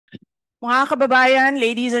Mga kababayan,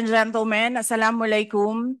 ladies and gentlemen,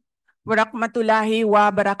 assalamualaikum, warakmatullahi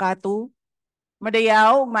wabarakatuh.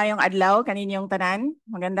 Madayaw, mayong adlaw, kaninyong tanan.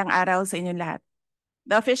 Magandang araw sa inyong lahat.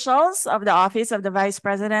 The officials of the Office of the Vice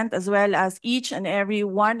President, as well as each and every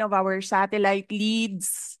one of our satellite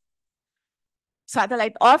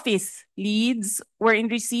office leads, were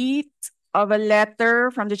in receipt of a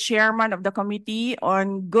letter from the chairman of the Committee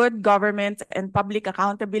on Good Government and Public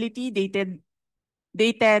Accountability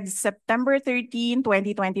dated September 13,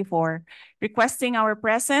 2024, requesting our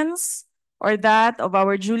presence or that of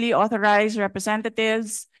our duly authorized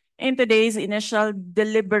representatives in today's initial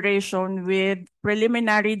deliberation with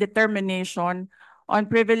preliminary determination on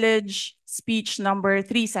privilege speech number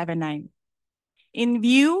 379. In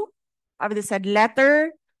view of the said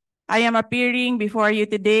letter, I am appearing before you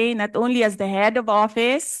today not only as the head of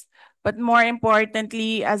office, but more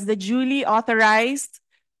importantly, as the duly authorized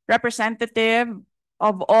representative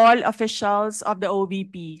of all officials of the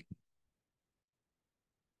OVP.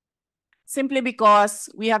 Simply because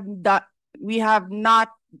we have not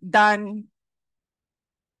done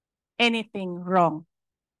anything wrong.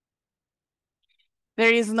 There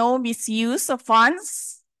is no misuse of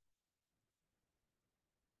funds.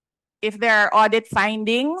 If there are audit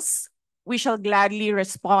findings, we shall gladly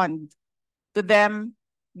respond to them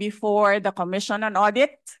before the Commission on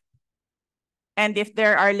Audit. And if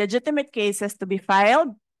there are legitimate cases to be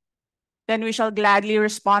filed, then we shall gladly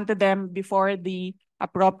respond to them before the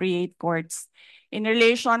appropriate courts. In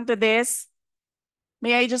relation to this,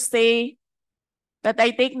 may I just say that I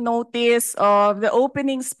take notice of the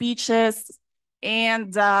opening speeches and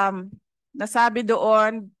nasabi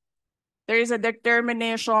doon, there is a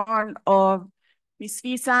determination of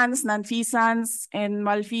misfeasance, nonfeasance, and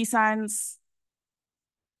malfeasance.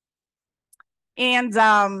 And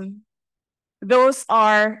those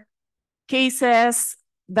are cases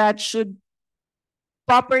that should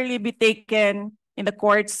properly be taken in the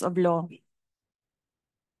courts of law.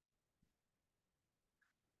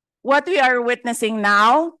 What we are witnessing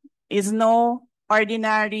now is no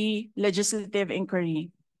ordinary legislative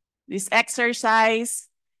inquiry. This exercise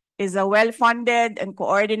is a well-funded and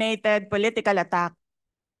coordinated political attack.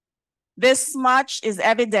 This much is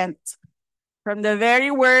evident from the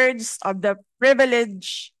very words of the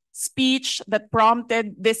privileged speech that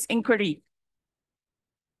prompted this inquiry.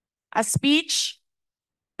 A speech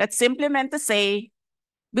that simply meant to say,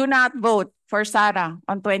 do not vote for Sara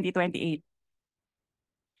on 2028.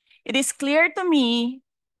 It is clear to me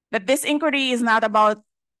that this inquiry is not about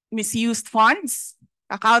misused funds,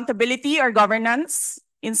 accountability, or governance.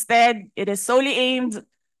 Instead, it is solely aimed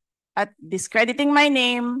at discrediting my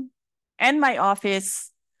name and my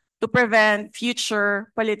office to prevent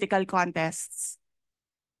future political contests.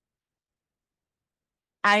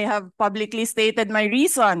 I have publicly stated my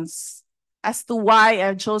reasons as to why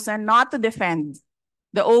I've chosen not to defend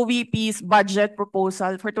the OVP's budget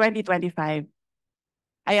proposal for 2025.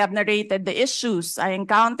 I have narrated the issues I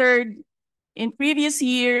encountered in previous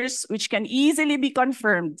years, which can easily be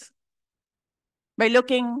confirmed by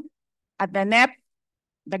looking at the NEP,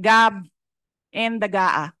 the GAB, and the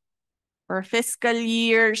GAA for fiscal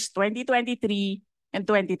years 2023 and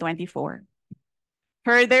 2024.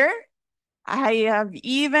 Further, I have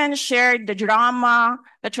even shared the drama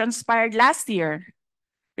that transpired last year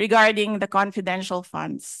regarding the confidential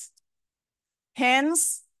funds.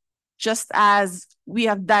 Hence, just as we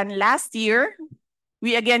have done last year,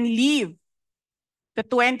 we again leave the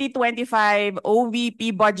 2025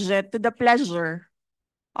 OVP budget to the pleasure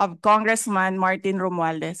of Congressman Martin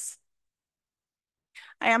Romualdez.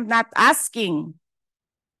 I am not asking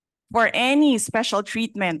for any special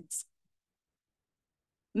treatment,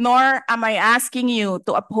 nor am I asking you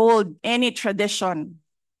to uphold any tradition.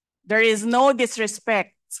 There is no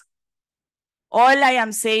disrespect. All I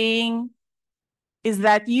am saying is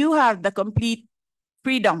that you have the complete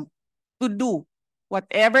freedom to do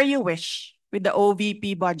whatever you wish with the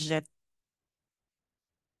OVP budget.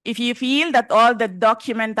 If you feel that all the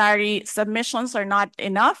documentary submissions are not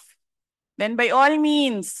enough, then by all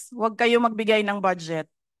means, huwag kayo magbigay ng budget.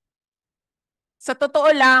 Sa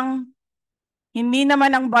totoo lang, hindi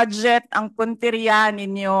naman ang budget ang punteriya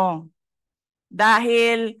ninyo.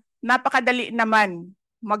 Dahil napakadali naman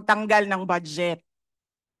magtanggal ng budget.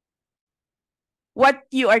 What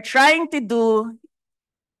you are trying to do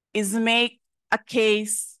is make a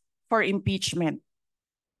case for impeachment.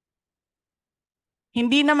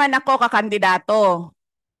 Hindi naman ako kakandidato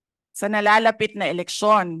sa nalalapit na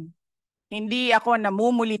eleksyon. Hindi ako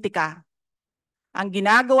namumulitika. Ang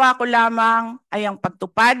ginagawa ko lamang ay ang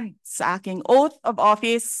pagtupad sa aking oath of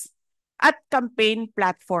office at campaign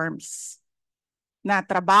platforms na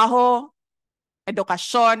trabaho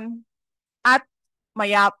edukasyon, at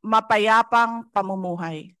mapayapang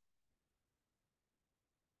pamumuhay.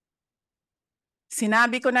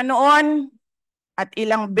 Sinabi ko na noon at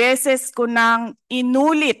ilang beses ko nang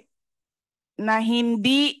inulit na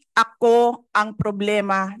hindi ako ang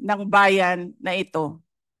problema ng bayan na ito.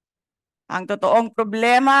 Ang totoong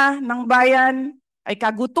problema ng bayan ay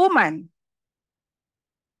kagutuman,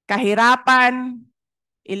 kahirapan,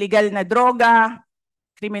 illegal na droga,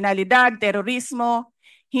 kriminalidad, terorismo,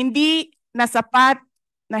 hindi na sapat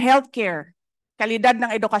na healthcare, kalidad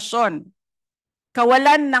ng edukasyon,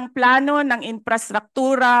 kawalan ng plano ng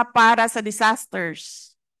infrastruktura para sa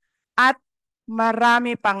disasters, at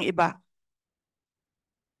marami pang iba.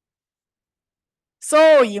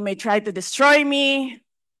 So, you may try to destroy me,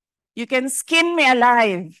 you can skin me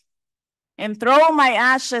alive, and throw my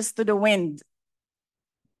ashes to the wind.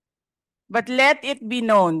 But let it be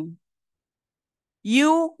known,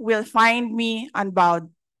 you will find me unbowed.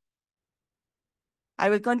 I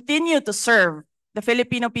will continue to serve the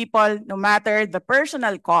Filipino people no matter the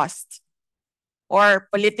personal cost or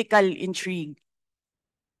political intrigue.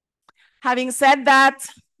 Having said that,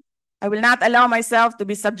 I will not allow myself to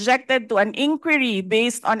be subjected to an inquiry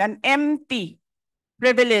based on an empty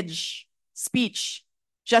privilege speech,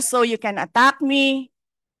 just so you can attack me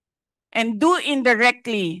and do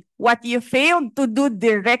indirectly what you failed to do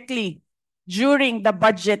directly during the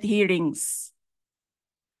budget hearings.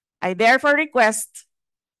 I therefore request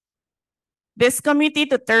this committee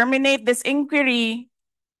to terminate this inquiry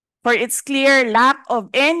for its clear lack of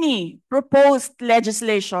any proposed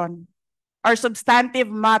legislation or substantive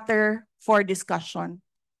matter for discussion.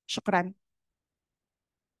 Shukran.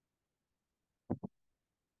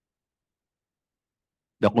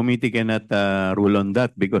 The committee cannot rule on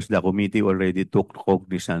that because the committee already took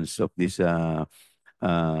cognizance of this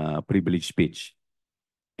privilege speech.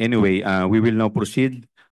 Anyway, we will now proceed